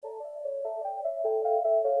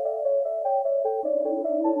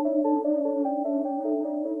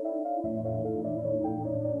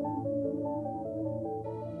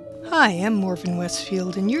Hi, I'm Morgan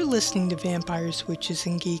Westfield, and you're listening to Vampires, Witches,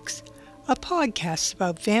 and Geeks, a podcast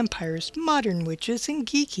about vampires, modern witches, and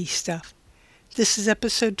geeky stuff. This is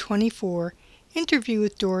episode 24, interview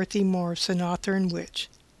with Dorothy Morrison, author and witch.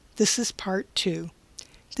 This is part 2.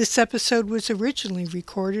 This episode was originally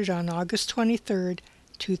recorded on August 23rd,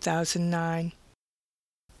 2009.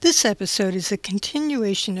 This episode is a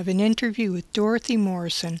continuation of an interview with Dorothy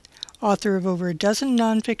Morrison, author of over a dozen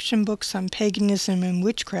nonfiction books on paganism and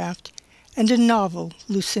witchcraft, and a novel,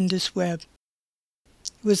 Lucinda's Web.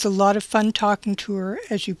 It was a lot of fun talking to her,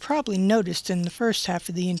 as you probably noticed in the first half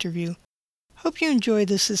of the interview. Hope you enjoy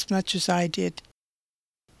this as much as I did.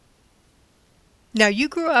 Now, you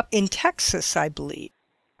grew up in Texas, I believe.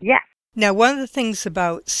 Yes. Now, one of the things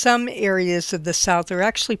about some areas of the South, or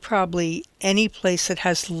actually probably any place that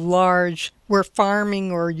has large, where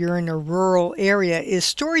farming or you're in a rural area, is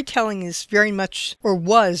storytelling is very much, or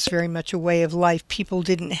was very much a way of life. People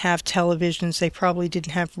didn't have televisions. They probably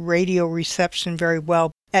didn't have radio reception very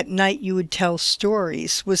well. At night, you would tell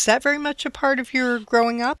stories. Was that very much a part of your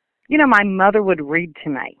growing up? You know, my mother would read to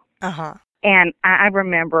me. Uh-huh. And I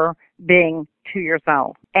remember being 2 years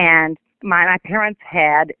old, and my parents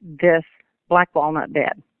had this black walnut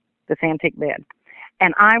bed, this antique bed.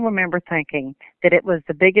 And I remember thinking that it was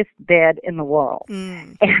the biggest bed in the world.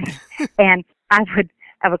 Mm. And I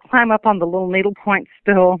would climb up on the little needlepoint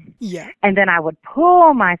stool, and then I would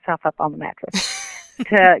pull myself up on the mattress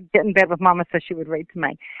to get in bed with Mama so she would read to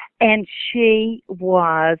me. And she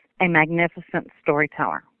was a magnificent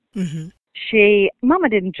storyteller. Mm-hmm. Mama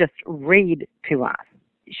didn't just read to us.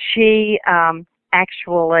 She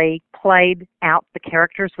actually played out the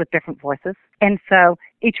characters with different voices. And so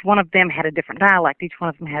each one of them had a different dialect. Each one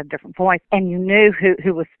of them had a different voice. And you knew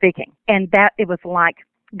who was speaking. And that it was like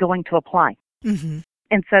going to a play. Mm-hmm.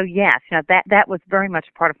 And so, yes, that was very much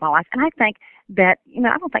a part of my life. And I think that,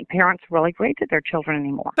 I don't think parents really read to their children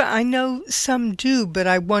anymore. But I know some do, but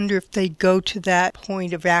I wonder if they go to that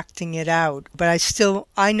point of acting it out. But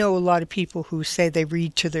I know a lot of people who say they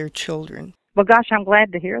read to their children. Well, gosh, I'm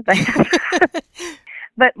glad to hear that.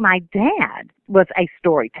 But my dad was a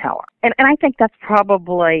storyteller. And I think that's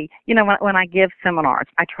probably, when I give seminars,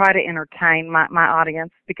 I try to entertain my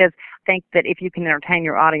audience, because I think that if you can entertain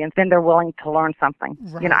your audience, then they're willing to learn something.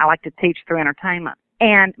 Right. I like to teach through entertainment.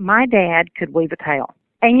 And my dad could weave a tale.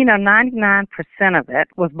 And, 99% of it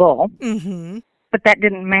was bull. Mm-hmm. But that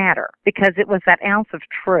didn't matter, because it was that ounce of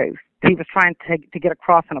truth he was trying to get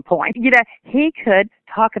across in a point. He could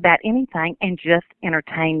talk about anything and just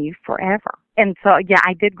entertain you forever. And so,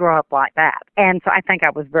 I did grow up like that. And so I think I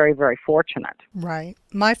was very, very fortunate. Right.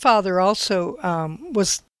 My father also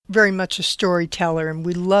was very much a storyteller, and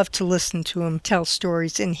we loved to listen to him tell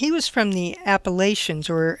stories. And he was from the Appalachians,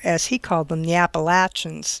 or as he called them, the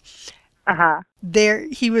Appalachians. Uh-huh.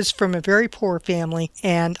 He was from a very poor family,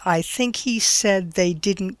 and I think he said they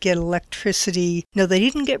didn't get electricity. No, they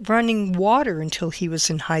didn't get running water until he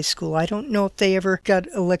was in high school. I don't know if they ever got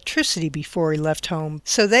electricity before he left home.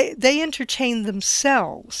 So they entertained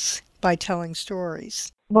themselves by telling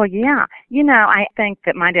stories. Well, yeah. I think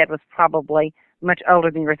that my dad was probably much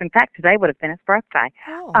older than yours. In fact, today would have been his birthday.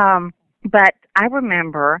 Oh. But I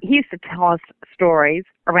remember he used to tell us stories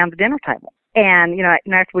around the dinner table. And,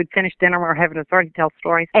 after we'd finished dinner, we were having dessert, he'd tell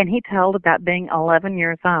stories. And he told about being 11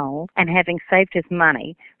 years old and having saved his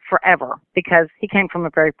money forever, because he came from a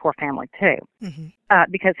very poor family, too.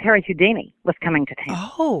 Mm-hmm. Because Harry Houdini was coming to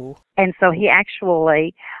town. Oh. And so he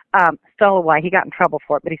actually stole away. He got in trouble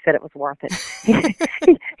for it, but he said it was worth it.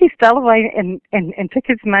 He stole away and took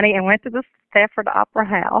his money and went to the Stafford Opera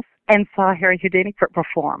House and saw Harry Houdini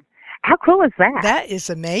perform. How cool is that? That is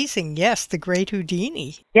amazing. Yes, the great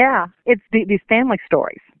Houdini. Yeah, it's these family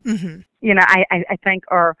stories. Mm-hmm. I think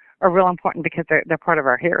are real important, because they're part of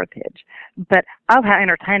our heritage. But how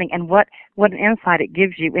entertaining, and what an insight it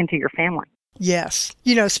gives you into your family. Yes.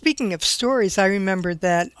 Speaking of stories, I remember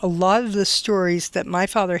that a lot of the stories that my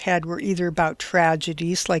father had were either about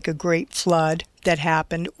tragedies, like a great flood that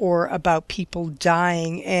happened, or about people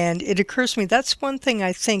dying. And it occurs to me, that's one thing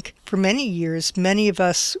I think for many years, many of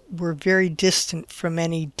us were very distant from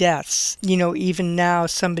any deaths. Even now,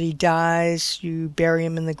 somebody dies, you bury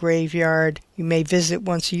them in the graveyard, you may visit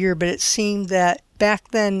once a year, but it seemed that back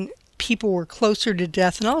then, people were closer to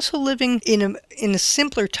death, and also living in a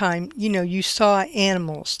simpler time. You saw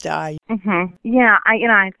animals die. Mm-hmm. Yeah,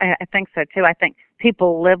 I think so too. I think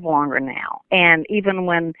people live longer now, and even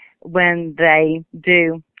when they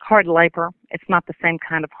do hard labor, it's not the same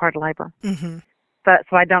kind of hard labor. Mm-hmm.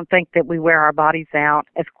 So I don't think that we wear our bodies out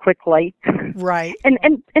as quickly. Right. And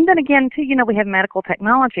then again, too, we have medical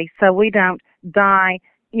technology, so we don't die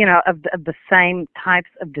of the same types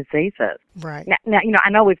of diseases. Right. Now, I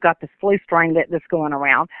know we've got this flu strain that's going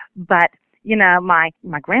around, but, my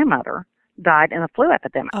grandmother died in a flu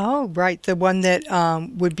epidemic. Oh, right. The one that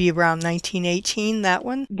would be around 1918, that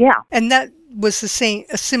one? Yeah. And that was a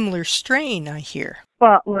similar strain, I hear.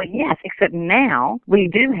 Well, yes, except now we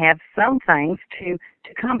do have some things to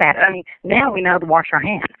combat it. I mean, now we know to wash our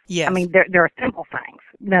hands. Yes. I mean, there are simple things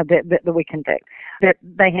that we can do that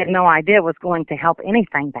they had no idea was going to help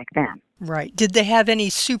anything back then. Right. Did they have any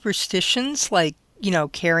superstitions like,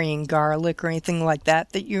 carrying garlic or anything like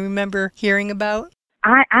that you remember hearing about?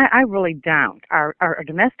 I really don't. Our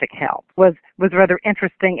domestic help was rather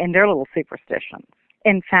interesting in their little superstitions.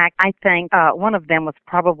 In fact, I think one of them was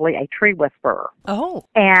probably a tree whisperer. Oh.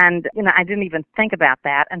 And, I didn't even think about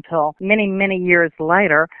that until many, many years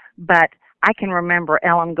later. But I can remember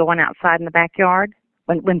Ellen going outside in the backyard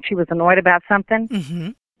when she was annoyed about something. Mm-hmm.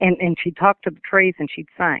 And she'd talk to the trees and she'd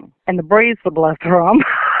sing. And the breeze would blow through them.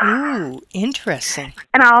 Ooh, interesting.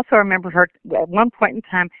 And I also remember her at one point in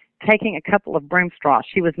time taking a couple of broom straws.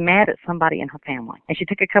 She was mad at somebody in her family. And she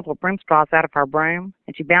took a couple of broom straws out of her broom,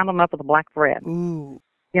 and she bound them up with a black thread. Ooh.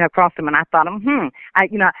 Crossed them. And I thought,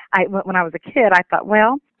 when I was a kid, I thought,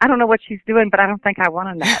 well, I don't know what she's doing, but I don't think I want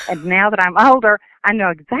to know. And now that I'm older, I know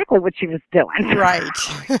exactly what she was doing. Right.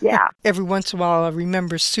 Yeah. Every once in a while, I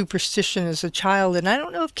remember superstition as a child, and I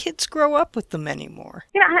don't know if kids grow up with them anymore.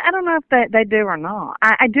 I don't know if they do or not.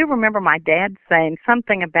 I do remember my dad saying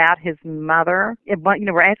something about his mother.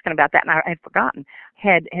 We're asking about that, and I had forgotten.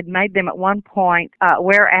 Had made them at one point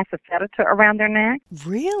wear asafoetida around their neck.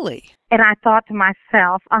 Really? And I thought to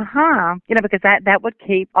myself, because that would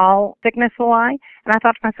keep all sickness away. And I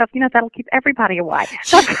thought to myself, that'll keep everybody away.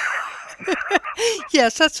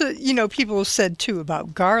 Yes, that's what, people have said, too,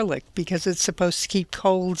 about garlic, because it's supposed to keep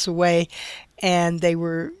colds away. And they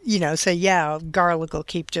were, say, yeah, garlic will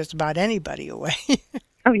keep just about anybody away.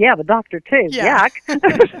 Oh, yeah, the doctor, too. Yeah.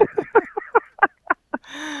 Yuck.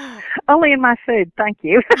 Only in my food, thank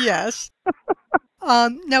you. Yes.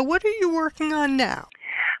 Now, what are you working on now?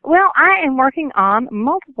 Well, I am working on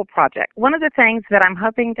multiple projects. One of the things that I'm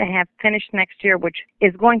hoping to have finished next year, which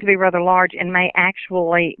is going to be rather large and may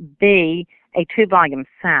actually be a 2-volume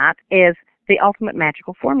set, is The Ultimate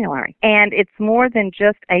Magical Formulary. And it's more than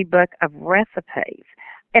just a book of recipes.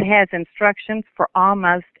 It has instructions for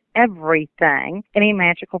almost everything any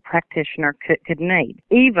magical practitioner could need,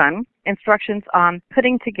 even instructions on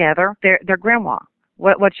putting together their grimoire,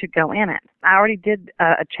 what should go in it. I already did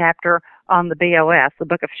a chapter on the BOS, the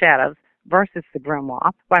Book of Shadows, versus the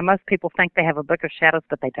grimoire, why most people think they have a Book of Shadows,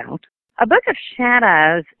 but they don't. A Book of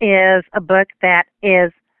Shadows is a book that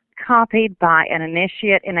is copied by an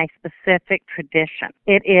initiate in a specific tradition.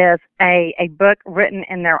 It is a book written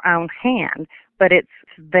in their own hand, but it's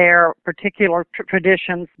their particular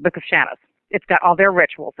tradition's Book of Shadows. It's got all their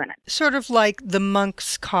rituals in it. Sort of like the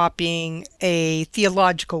monks copying a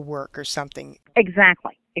theological work or something.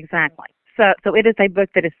 Exactly. So it is a book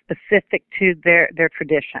that is specific to their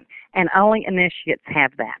tradition, and only initiates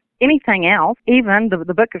have that. Anything else, even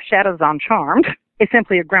the Book of Shadows on Charmed, is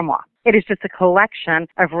simply a grimoire. It is just a collection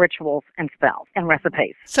of rituals and spells and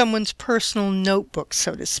recipes. Someone's personal notebook,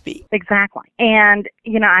 so to speak. Exactly. And,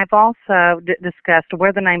 I've also discussed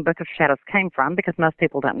where the name Book of Shadows came from, because most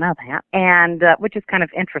people don't know that, and which is kind of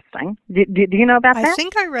interesting. Do you know about that? I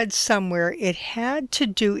think I read somewhere it had to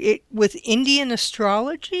do with Indian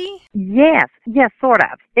astrology? Yes, sort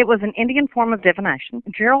of. It was an Indian form of divination.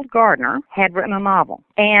 Gerald Gardner had written a novel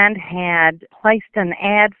and had placed an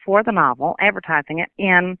ad for the novel, advertising it,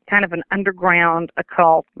 in kind of an underground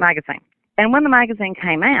occult magazine. And when the magazine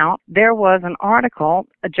came out, there was an article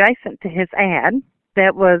adjacent to his ad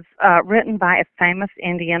that was written by a famous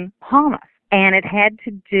Indian palmist. And it had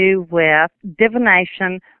to do with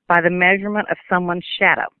divination by the measurement of someone's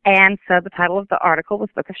shadow. And so the title of the article was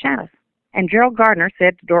Book of Shadows. And Gerald Gardner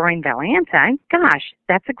said to Doreen Valiente, gosh,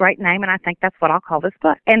 that's a great name, and I think that's what I'll call this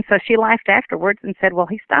book. And so she laughed afterwards and said, well,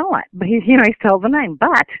 he stole it. But he stole the name.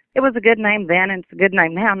 But it was a good name then, and it's a good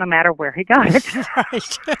name now, no matter where he got it.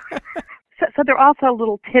 Right. So there are also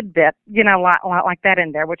little tidbits, like that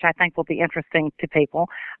in there, which I think will be interesting to people.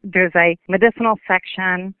 There's a medicinal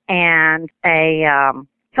section and a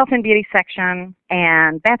health and beauty section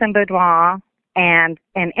and bath and boudoir, and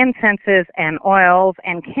incenses and oils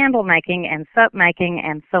and candle making and soap making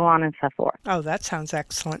and so on and so forth. Oh, that sounds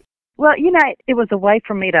excellent. Well, it was a way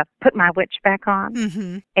for me to put my witch back on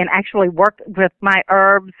and actually work with my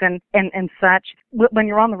herbs and such. When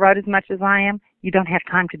you're on the road as much as I am, you don't have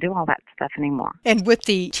time to do all that stuff anymore. And with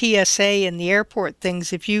the TSA and the airport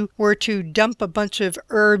things, if you were to dump a bunch of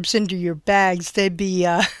herbs into your bags, they'd be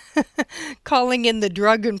calling in the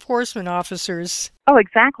drug enforcement officers. Oh,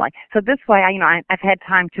 exactly. So this way, I've had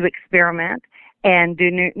time to experiment and do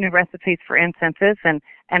new recipes for incenses and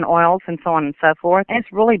oils and so on and so forth. And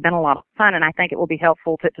it's really been a lot of fun, and I think it will be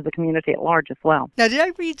helpful to the community at large as well. Now, did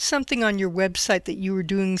I read something on your website that you were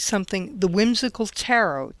doing something, the Whimsical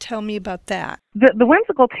Tarot? Tell me about that. The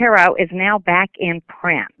Whimsical Tarot is now back in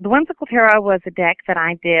print. The Whimsical Tarot was a deck that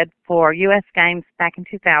I did for U.S. Games back in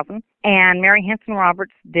 2000, and Mary Hanson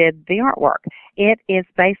Roberts did the artwork. It is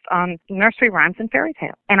based on nursery rhymes and fairy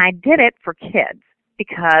tales. And I did it for kids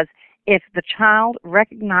because if the child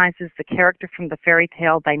recognizes the character from the fairy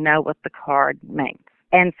tale, they know what the card means.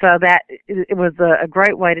 And so that it was a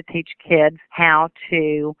great way to teach kids how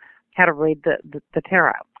to read the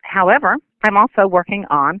tarot. However, I'm also working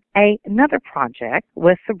on another project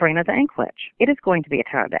with Sabrina the Ink Witch. It is going to be a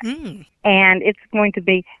tarot deck. And it's going to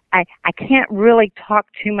be, I can't really talk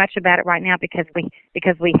too much about it right now because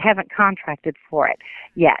we haven't contracted for it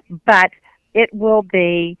yet. But it will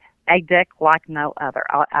be a deck like no other.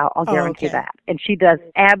 I'll guarantee that. And she does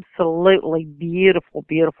absolutely beautiful,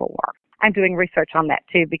 beautiful work. I'm doing research on that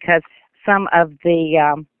too because some of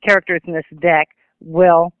the characters in this deck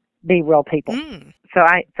will be real people. So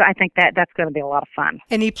I think that's going to be a lot of fun.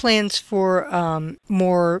 Any plans for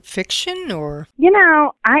more fiction or?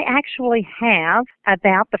 I actually have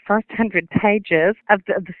about the first 100 pages of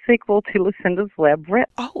the sequel to Lucinda's Web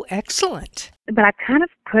written. Oh, excellent. But I've kind of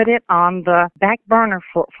put it on the back burner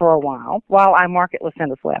for a while I market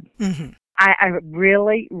Lucinda's Web. Mm-hmm. I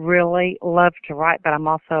really, really love to write, but I'm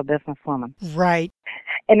also a businesswoman. Right.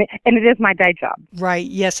 And it is my day job. Right.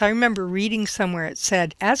 Yes, I remember reading somewhere it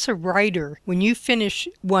said, as a writer, when you finish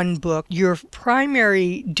one book, your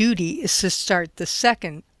primary duty is to start the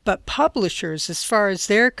second. But publishers, as far as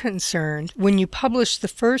they're concerned, when you publish the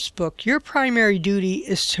first book, your primary duty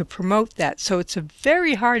is to promote that. So it's a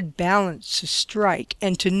very hard balance to strike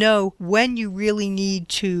and to know when you really need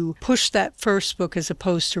to push that first book as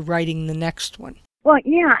opposed to writing the next one. Well,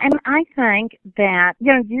 yeah, and I think that,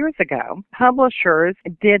 years ago, publishers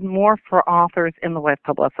did more for authors in the way of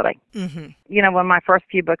publicity. Mm-hmm. When my first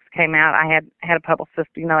few books came out, I had a publicist,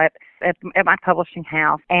 at my publishing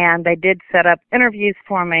house, and they did set up interviews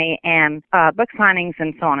for me and book signings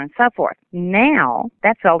and so on and so forth. Now,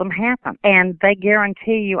 that seldom happens, and they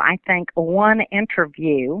guarantee you, I think, one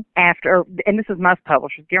interview after, and this is most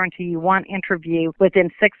publishers, guarantee you one interview within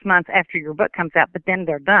 6 months after your book comes out, but then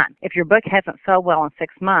they're done. If your book hasn't sold well in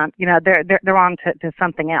 6 months, they're on to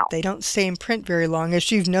something else. They don't stay in print very long.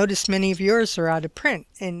 As you've noticed, many of yours are out of print,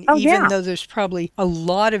 and though there's probably a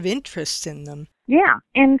lot of interest in them. Yeah,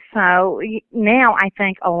 and so now I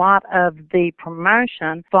think a lot of the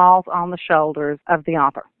promotion falls on the shoulders of the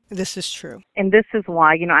author. This is true. And this is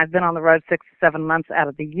why, I've been on the road 6 to 7 months out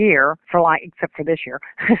of the year except for this year,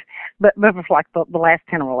 but for the last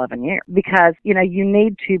 10 or 11 years. Because, you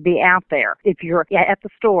need to be out there. If you're at the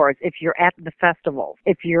stores, if you're at the festivals,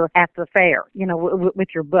 if you're at the fair, with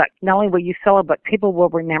your book, not only will you sell a book, people will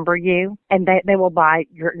remember you and they will buy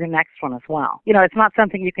your next one as well. It's not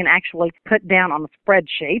something you can actually put down on a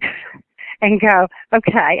spreadsheet. And go,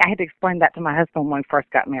 okay, I had to explain that to my husband when we first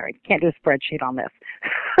got married. Can't do a spreadsheet on this.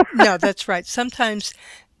 No, that's right. Sometimes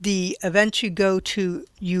the events you go to,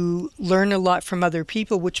 you learn a lot from other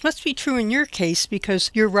people, which must be true in your case because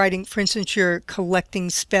you're writing, for instance, you're collecting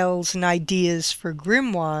spells and ideas for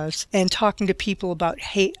grimoires and talking to people about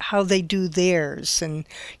how they do theirs and,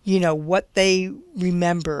 what they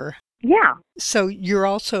remember. Yeah. So you're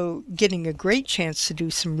also getting a great chance to do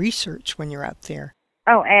some research when you're out there.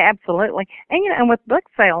 Oh, absolutely. And, and with book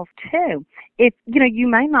sales, too, if, you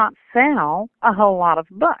may not sell a whole lot of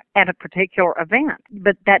books at a particular event,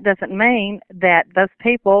 but that doesn't mean that those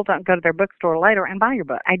people don't go to their bookstore later and buy your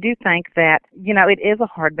book. I do think that, it is a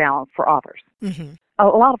hard balance for authors. Mm-hmm. A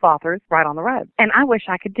lot of authors write on the road, and I wish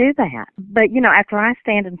I could do that. But, after I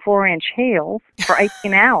stand in 4-inch heels for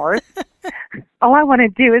 18 hours, all I want to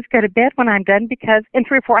do is go to bed when I'm done because in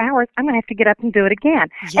 3 or 4 hours, I'm going to have to get up and do it again.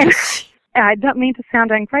 Yes. And I don't mean to sound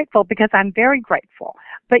ungrateful because I'm very grateful.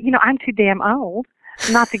 But, I'm too damn old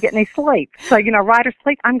not to get any sleep. So, writers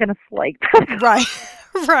sleep, I'm going to sleep. Right.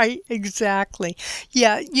 Right, exactly.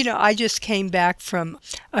 Yeah, I just came back from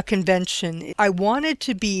a convention. I wanted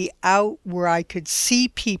to be out where I could see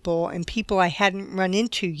people and people I hadn't run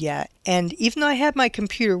into yet. And even though I had my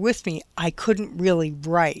computer with me, I couldn't really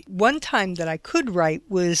write. One time that I could write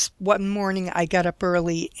was one morning I got up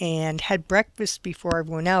early and had breakfast before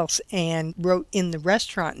everyone else and wrote in the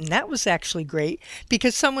restaurant. And that was actually great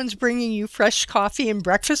because someone's bringing you fresh coffee and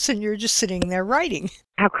breakfast and you're just sitting there writing.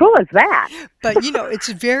 How cool is that? But, it's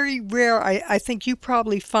very rare. I think you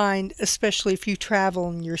probably find, especially if you travel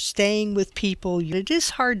and you're staying with people, it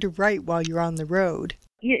is hard to write while you're on the road.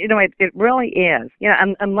 It really is.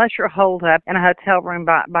 Unless you're holed up in a hotel room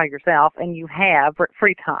by yourself and you have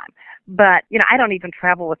free time. But, I don't even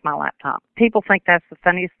travel with my laptop. People think that's the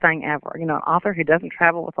funniest thing ever. An author who doesn't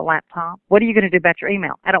travel with a laptop, what are you going to do about your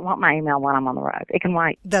email? I don't want my email when I'm on the road. It can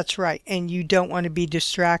wait. That's right. And you don't want to be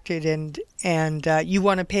distracted, and you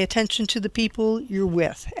want to pay attention to the people you're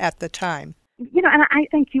with at the time. And I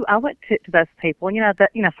think you owe it to those people.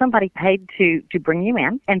 Somebody paid to bring you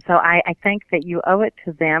in. And so I think that you owe it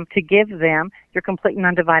to them to give them your complete and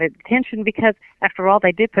undivided attention because, after all,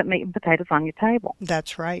 they did put meat and potatoes on your table.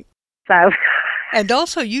 That's right. So... And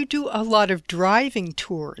also, you do a lot of driving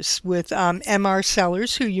tours with M.R.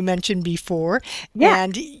 Sellers, who you mentioned before. Yeah.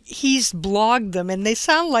 And he's blogged them, and they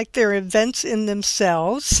sound like they're events in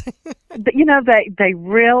themselves. But, they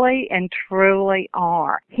really and truly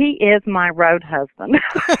are. He is my road husband.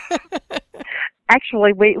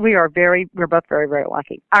 Actually, we're both very, very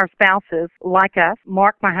lucky. Our spouses like us.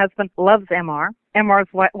 Mark, my husband, loves MR. MR's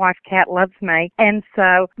wife, Kat, loves me. And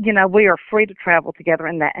so, we are free to travel together,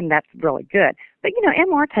 and that's really good. But,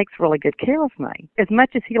 MR takes really good care of me. As much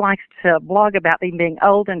as he likes to blog about me being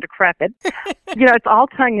old and decrepit, it's all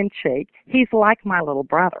tongue-in-cheek. He's like my little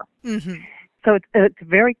brother. Mm-hmm. So it's a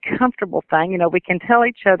very comfortable thing. We can tell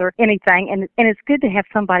each other anything, and it's good to have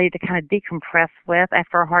somebody to kind of decompress with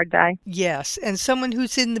after a hard day. Yes, and someone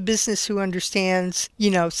who's in the business who understands,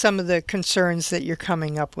 some of the concerns that you're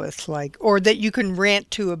coming up with, or that you can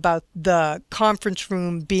rant to about the conference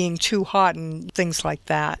room being too hot and things like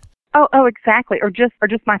that. Oh, exactly. Or just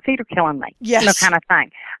my feet are killing me. Yes. Kind of thing.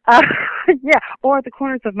 Yeah. Or the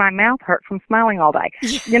corners of my mouth hurt from smiling all day.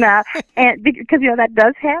 And because that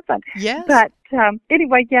does happen. Yes. But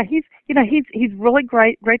anyway, yeah, he's really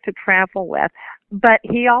great to travel with. But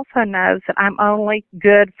he also knows that I'm only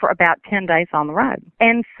good for about 10 days on the road.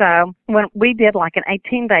 And so when we did like an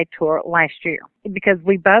 18-day tour last year, because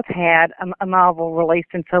we both had a novel released,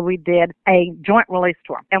 and so we did a joint release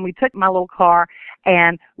tour. And we took my little car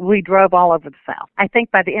and we drove all over the South. I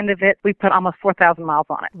think by the end of it, we put almost 4,000 miles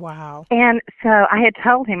on it. Wow. And so I had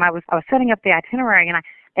told him, I was setting up the itinerary,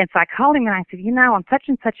 and so I called him and I said, on such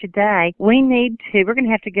and such a day, we're going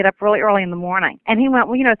to have to get up really early in the morning. And he went,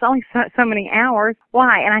 well, it's only so many hours.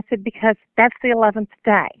 Why? And I said, because that's the 11th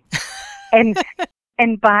day.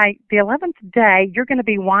 And by the 11th day, you're going to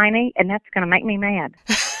be whiny, and that's going to make me mad.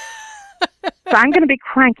 So I'm going to be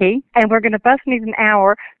cranky, and we're going to both need an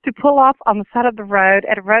hour to pull off on the side of the road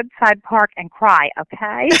at a roadside park and cry,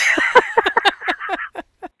 okay?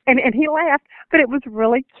 And he laughed, but it was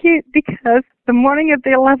really cute because the morning of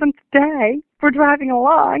the 11th day, we're driving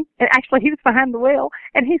along, and actually he was behind the wheel,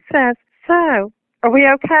 and he says, so, are we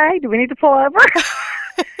okay? Do we need to pull over?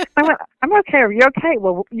 I went, I'm okay. Are you okay?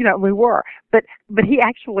 Well, we were. But he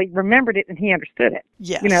actually remembered it and he understood it.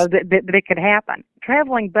 Yes. That it could happen.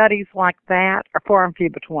 Traveling buddies like that are far and few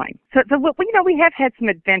between. So we have had some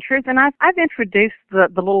adventures, and I've introduced the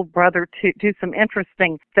little brother to some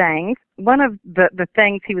interesting things. One of the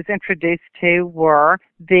things he was introduced to were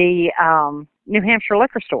the New Hampshire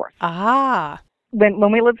liquor stores. Ah.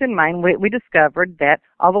 When we lived in Maine, we discovered that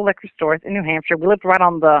all the liquor stores in New Hampshire, we lived right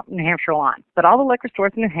on the New Hampshire line, but all the liquor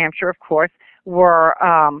stores in New Hampshire, of course, were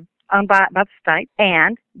owned by the state,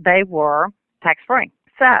 and they were tax-free.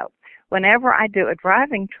 So whenever I do a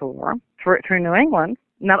driving tour through New England,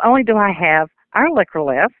 not only do I have our liquor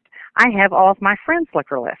list, I have all of my friends'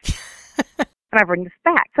 liquor lists. And I bring this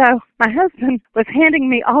back. So my husband was handing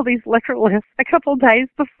me all these liquor lists a couple of days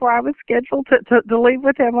before I was scheduled to leave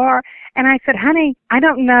with MR. And I said, honey, I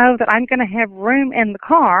don't know that I'm going to have room in the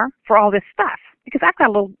car for all this stuff because I've got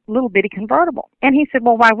a little bitty convertible. And he said,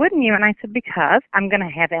 well, why wouldn't you? And I said, because I'm going to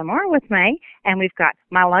have MR with me, and we've got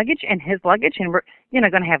my luggage and his luggage, and we're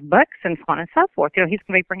going to have books and so on and so forth. He's going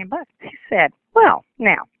to be bringing books. He said, well,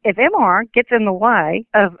 now, if MR gets in the way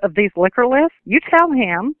of these liquor lists, you tell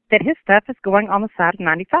him that his stuff is going on the side of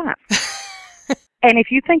 95. And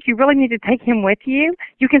if you think you really need to take him with you,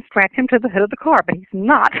 you can strap him to the hood of the car, but he's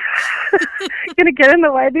not going to get in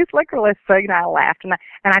the way of these liquor lists. So, I laughed and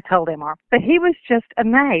I told MR. But he was just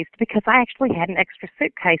amazed because I actually had an extra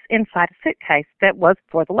suitcase inside a suitcase that was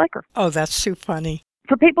for the liquor. Oh, that's so funny.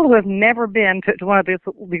 For people who have never been to one of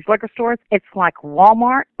these liquor stores, it's like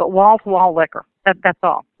Walmart, but wall-to-wall liquor. That's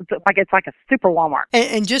all. It's like a super Walmart.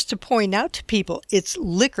 And just to point out to people, it's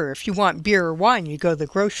liquor. If you want beer or wine, you go to the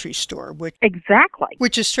grocery store. Exactly.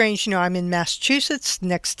 Which is strange. I'm in Massachusetts,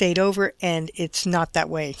 next state over, and it's not that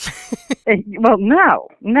way. Well, no,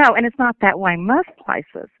 and it's not that way most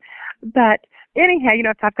places. But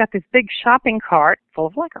anyhow, so I've got this big shopping cart full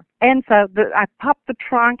of liquor. And so I pop the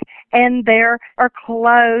trunk, and there are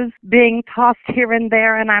clothes being tossed here and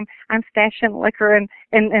there, and I'm stashing liquor and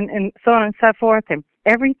so on and so forth, and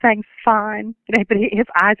everything's fine. But his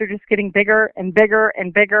eyes are just getting bigger and bigger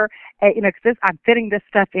and bigger, because I'm fitting this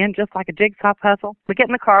stuff in just like a jigsaw puzzle. We get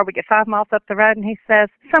in the car, we get 5 miles up the road, and he says,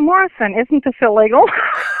 "So Morrison, isn't this illegal?"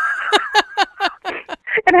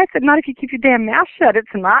 And I said, "Not if you keep your damn mouth shut.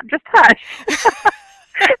 It's not. Just hush."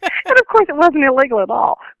 And of course, it wasn't illegal at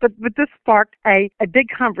all. But this sparked a big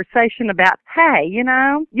conversation about, hey,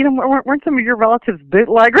 weren't some of your relatives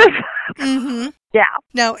bootleggers? Mm-hmm. Yeah.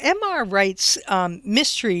 Now, M.R. writes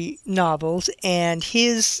mystery novels, and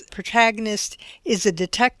his protagonist is a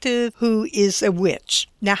detective who is a witch.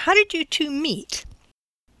 Now, how did you two meet?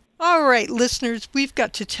 All right, listeners, we've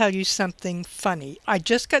got to tell you something funny. I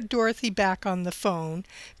just got Dorothy back on the phone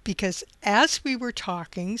because as we were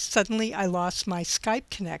talking, suddenly I lost my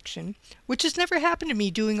Skype connection, which has never happened to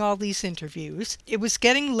me doing all these interviews. It was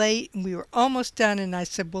getting late and we were almost done, and I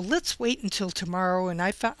said, well, let's wait until tomorrow and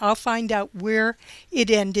I'll find out where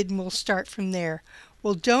it ended and we'll start from there.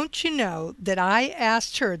 Well, don't you know that I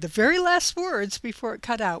asked her, the very last words before it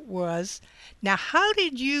cut out was, now how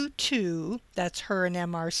did you two, that's her and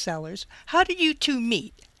M.R. Sellers, how did you two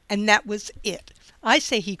meet? And that was it. I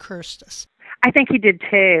say he cursed us. I think he did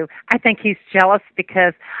too. I think he's jealous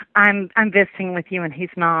because I'm visiting with you and he's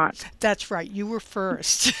not. That's right. You were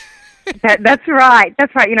first. That's right.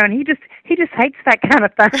 That's right. And he just hates that kind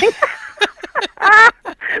of thing.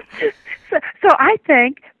 So I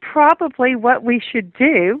think probably what we should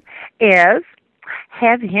do is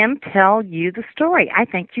have him tell you the story. I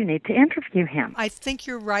think you need to interview him. I think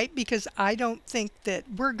you're right, because I don't think that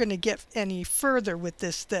we're going to get any further with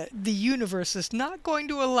this. That the universe is not going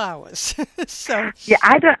to allow us. So yeah,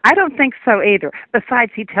 I don't think so either.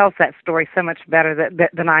 Besides, he tells that story so much better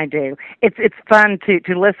than I do. It's fun to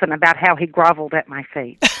listen about how he groveled at my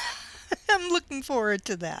feet. I'm looking forward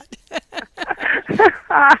to that.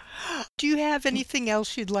 Do you have anything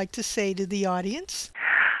else you'd like to say to the audience?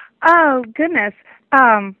 Oh, goodness.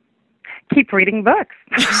 Keep reading books.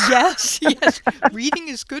 Yes. Reading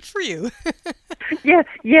is good for you. Yes,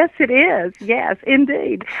 it is. Yes,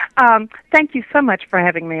 indeed. Thank you so much for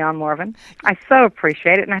having me on, Morven. I so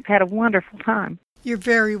appreciate it, and I've had a wonderful time. You're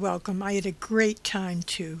very welcome. I had a great time,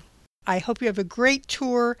 too. I hope you have a great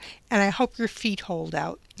tour, and I hope your feet hold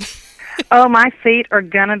out. Oh, my feet are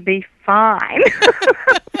going to be fine.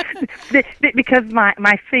 Because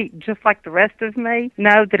my feet, just like the rest of me,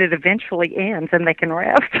 know that it eventually ends and they can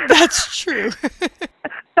rest. That's true.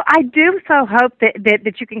 So I do so hope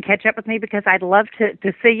that you can catch up with me, because I'd love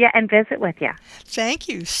to see you and visit with you. Thank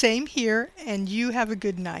you. Same here, and you have a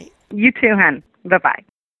good night. You too, hon. Bye-bye.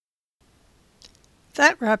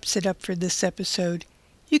 That wraps it up for this episode.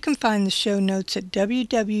 You can find the show notes at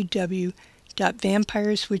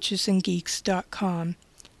www.vampireswitchesandgeeks.com.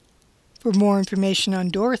 For more information on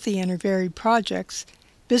Dorothy and her varied projects,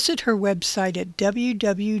 visit her website at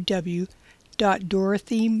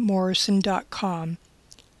www.dorothymorrison.com.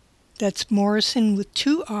 That's Morrison with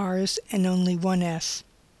 2 R's and only 1 S.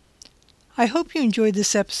 I hope you enjoyed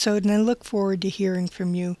this episode, and I look forward to hearing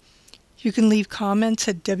from you. You can leave comments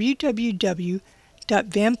at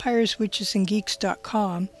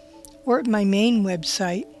www.vampireswitchesandgeeks.com or at my main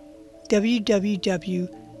website,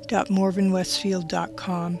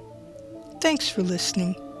 www.morvenwestfield.com. Thanks for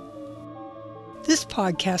listening. This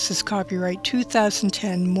podcast is copyright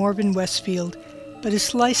 2010 Morven Westfield, but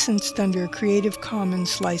is licensed under a Creative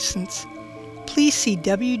Commons license. Please see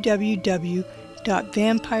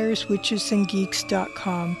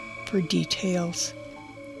www.vampireswitchesandgeeks.com for details.